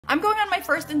I'm going on my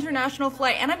first international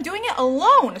flight and I'm doing it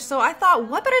alone, so I thought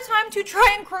what better time to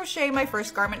try and crochet my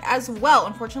first garment as well.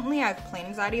 Unfortunately, I have plane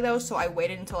anxiety though, so I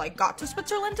waited until I got to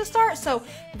Switzerland to start, so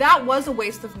that was a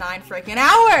waste of 9 freaking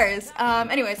hours.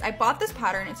 Anyways, I bought this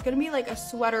pattern. It's gonna be like a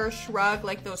sweater shrug,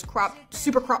 like those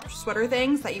super cropped sweater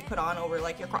things that you put on over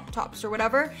like your crop tops or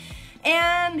whatever.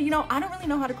 And, you know, I don't really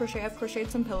know how to crochet. I've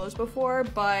crocheted some pillows before,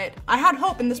 but I had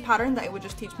hope in this pattern that it would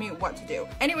just teach me what to do.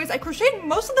 Anyways, I crocheted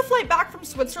most of the flight back from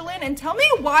Switzerland, and tell me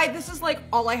why this is like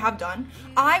all I have done.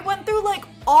 I went through like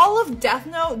all of Death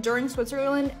Note during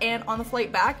Switzerland and on the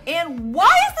flight back, and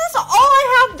why is this all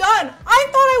I have done? I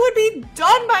thought I would be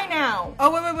done by now.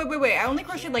 Oh, wait. I only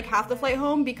crocheted like half the flight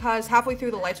home because halfway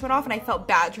through the lights went off and I felt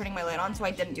bad turning my light on, so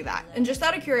I didn't do that. And just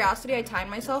out of curiosity, I timed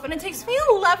myself, and it takes me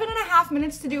 11.5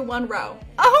 minutes to do 1 row.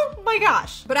 Oh my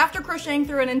gosh. But after crocheting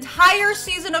through an entire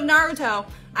season of Naruto,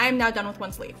 I am now done with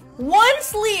 1 sleeve. 1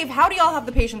 sleeve! How do y'all have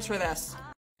the patience for this?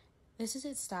 This is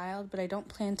it styled, but I don't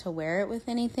plan to wear it with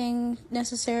anything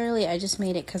necessarily. I just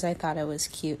made it because I thought it was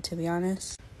cute, to be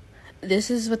honest.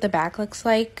 This is what the back looks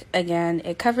like. Again,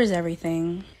 it covers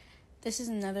everything. This is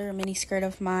another mini skirt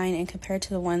of mine, and compared to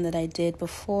the one that I did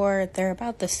before, they're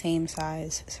about the same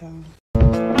size, so...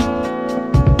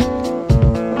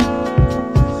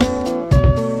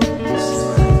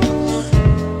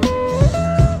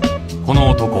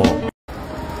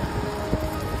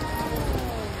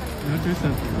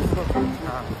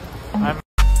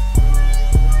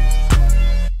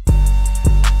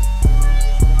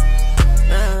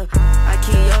 I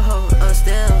keep your hoe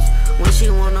upstairs. When she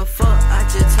wanna fuck, I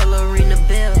just tell her ring the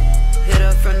bell. Hit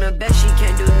her from the back, she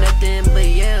can't do nothing but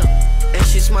yell. And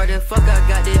she smart as fuck, I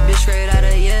got this bitch straight out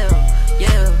of Yale.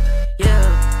 Yeah.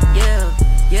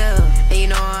 And you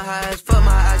know I'm high as fuck,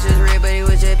 my eyes just red, but it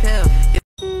was just pale.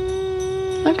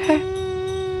 Okay.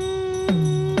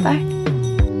 Bye.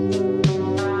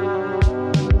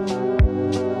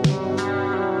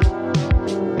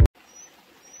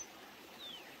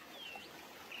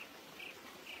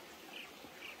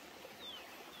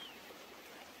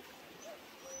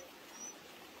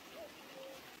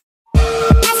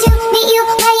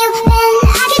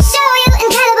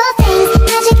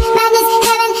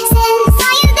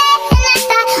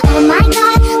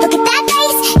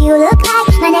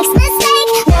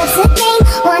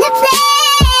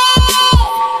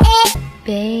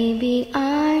 Baby,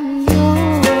 I'm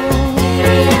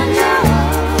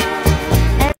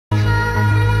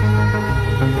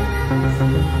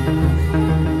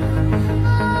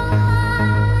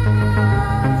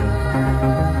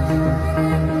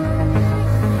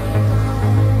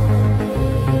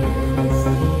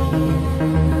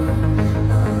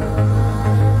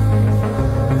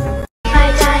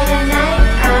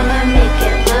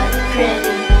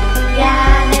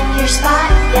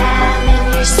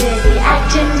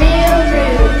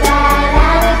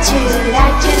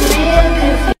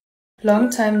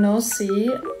Long time no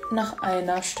see, nach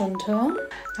 1 Stunde,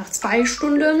 nach 2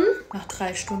 Stunden, nach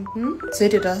 3 Stunden.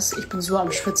 Seht ihr das? Ich bin so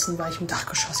am Schwitzen, weil ich im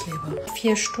Dachgeschoss lebe.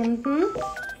 4 Stunden,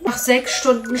 nach 6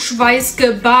 Stunden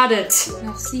schweißgebadet.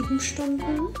 Nach 7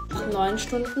 Stunden, nach 9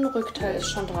 Stunden, Rückteil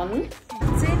ist schon dran.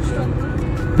 10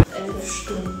 Stunden, 11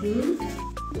 Stunden.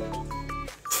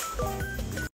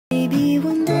 Maybe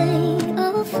one day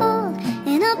I'll fall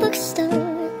in a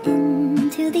bookstore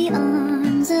into the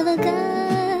arms of a guy.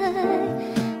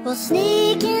 We'll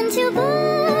sneak into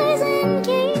bars and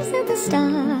gaze at the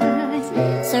stars,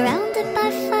 surrounded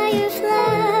by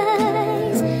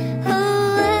fireflies.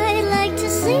 Oh, I'd like to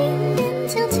sleep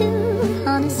until 2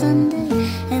 on a Sunday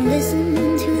and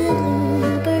listen to the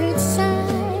bluebirds sigh.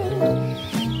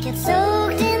 Get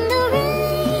soaked in the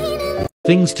rain and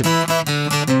things to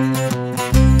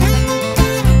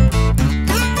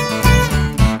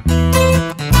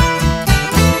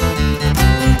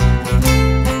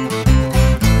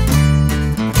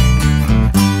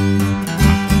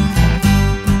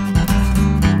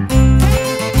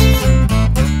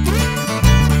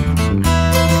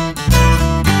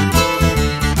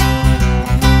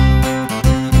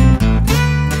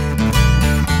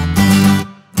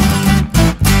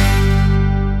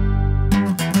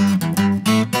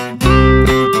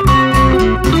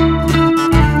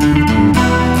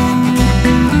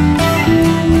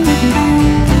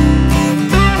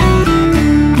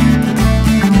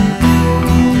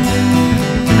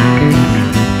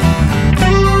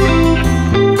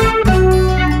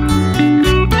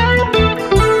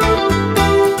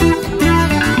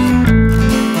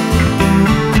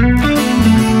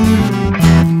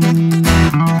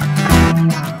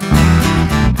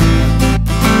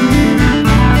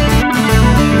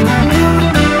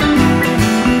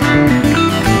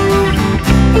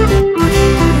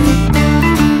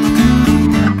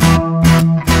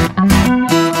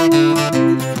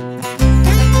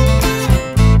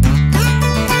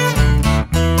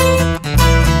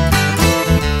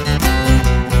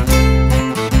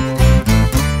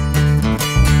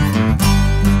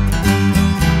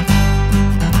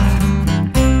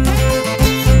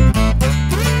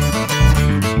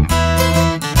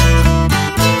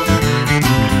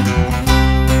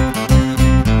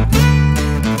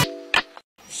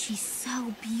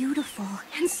so beautiful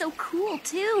and so cool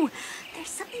too. There's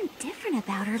something different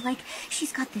about her, like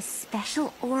she's got this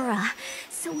special aura.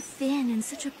 So thin and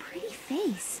such a pretty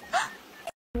face.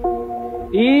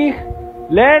 Ich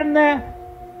lerne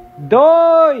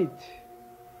Deutsch.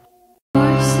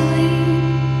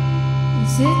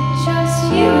 Is it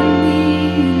just you and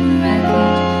me in the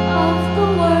wreckage of the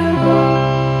world?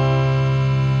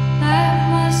 That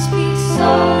must be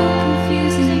so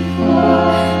confusing for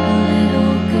a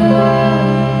little girl.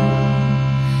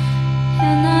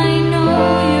 And I know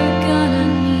you're gonna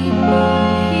need me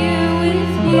here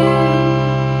with you.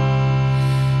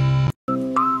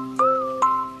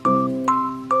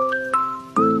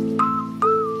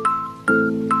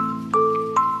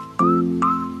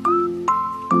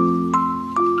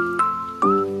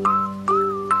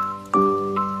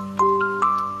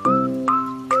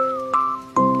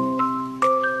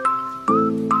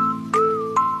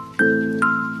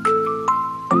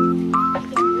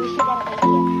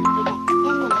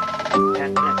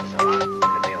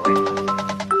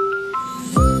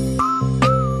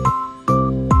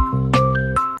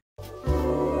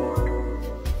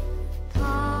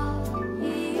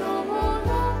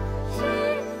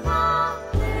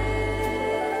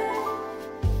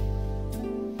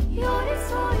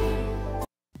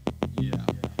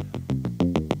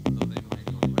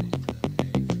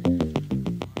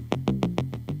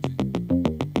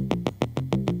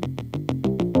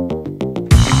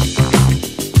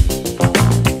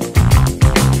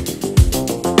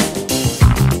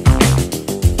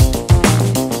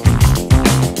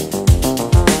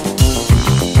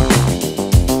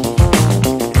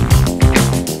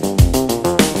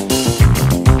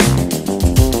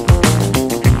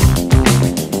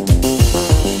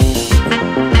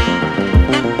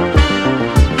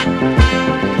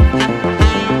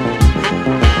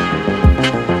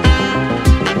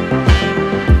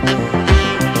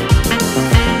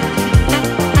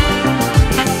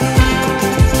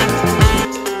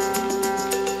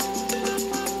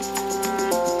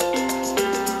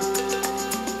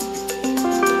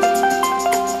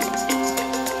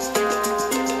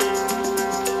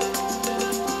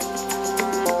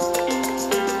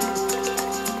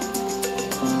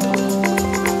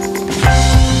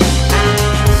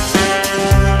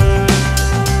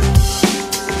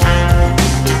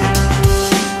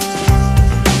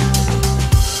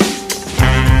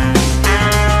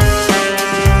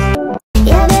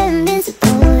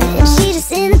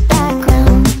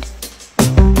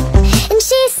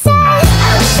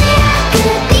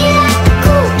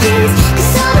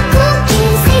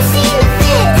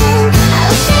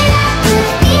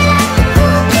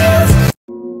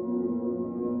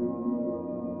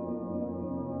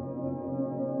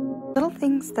 Little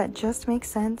things that just make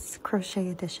sense, crochet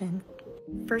edition.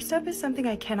 First up is something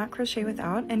I cannot crochet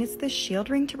without, and it's this shield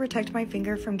ring to protect my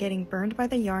finger from getting burned by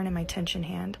the yarn in my tension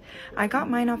hand. I got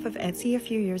mine off of Etsy a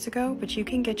few years ago, but you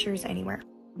can get yours anywhere.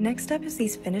 Next up is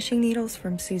these finishing needles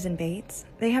from Susan Bates.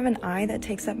 They have an eye that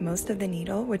takes up most of the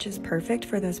needle, which is perfect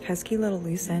for those pesky little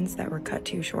loose ends that were cut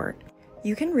too short.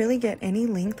 You can really get any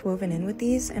length woven in with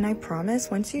these, and I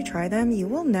promise once you try them, you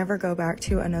will never go back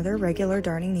to another regular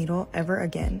darning needle ever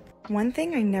again. One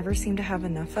thing I never seem to have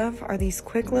enough of are these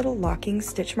quick little locking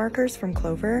stitch markers from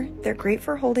Clover. They're great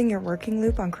for holding your working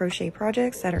loop on crochet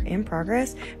projects that are in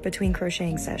progress between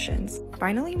crocheting sessions.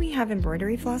 Finally, we have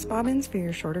embroidery floss bobbins for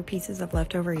your shorter pieces of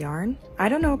leftover yarn. I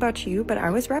don't know about you, but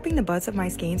I was wrapping the butts of my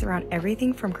skeins around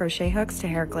everything from crochet hooks to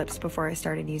hair clips before I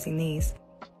started using these.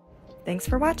 Thanks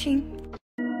for watching!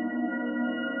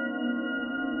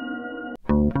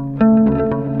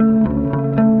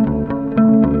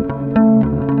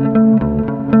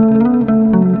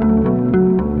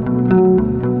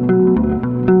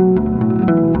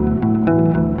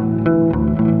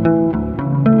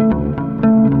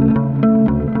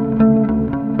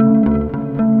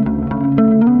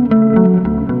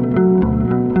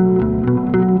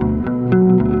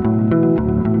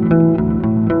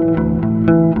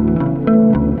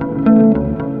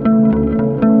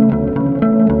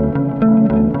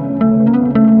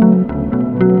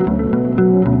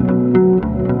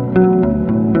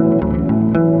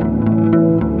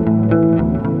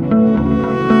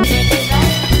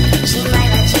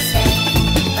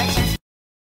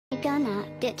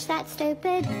 Ditch that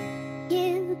stupid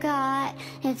you got.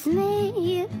 It's me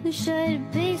you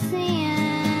should be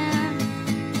seeing.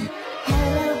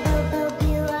 Hello, Bobo,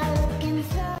 you are looking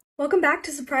so. Welcome back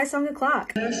to Surprise Song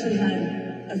O'Clock. I actually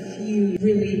had a few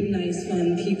really nice,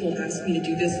 fun people ask me to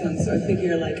do this one, so I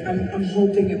figure like I'm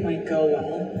hoping it might go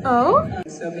well. Oh?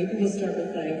 So maybe we'll start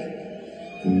with like.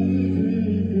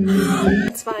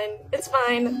 It's fine. It's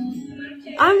fine.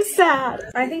 I'm sad.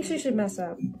 I think she should mess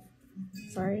up.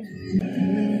 Sorry.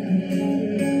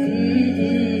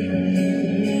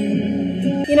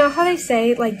 You know how they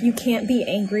say, like, you can't be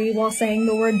angry while saying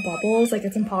the word bubbles? Like,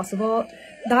 it's impossible.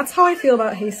 That's how I feel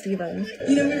about Hey Steven.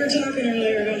 You know, we were talking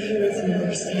earlier about how it's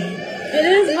Mother's Day. It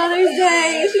is Mother's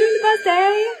Day. Is she doing the best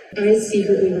day? I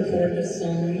secretly recorded a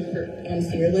song on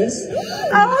Fearless.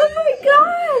 Oh my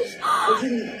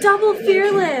gosh! Double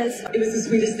Fearless. It was the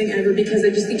sweetest thing ever because I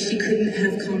just think she couldn't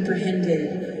have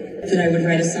comprehended that I would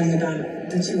write a song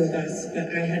about the two of us, but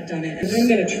I had done it. I'm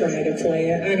gonna try to play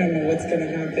it. I don't know what's gonna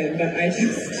happen, but I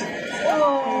just...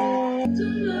 Oh.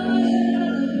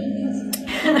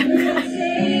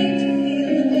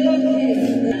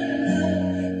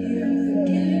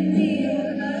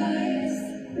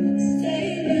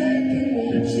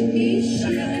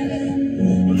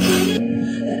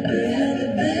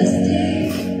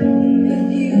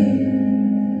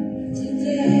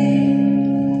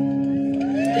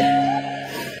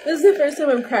 This is the first time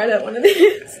I've cried at one of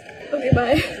these. Okay,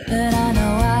 bye.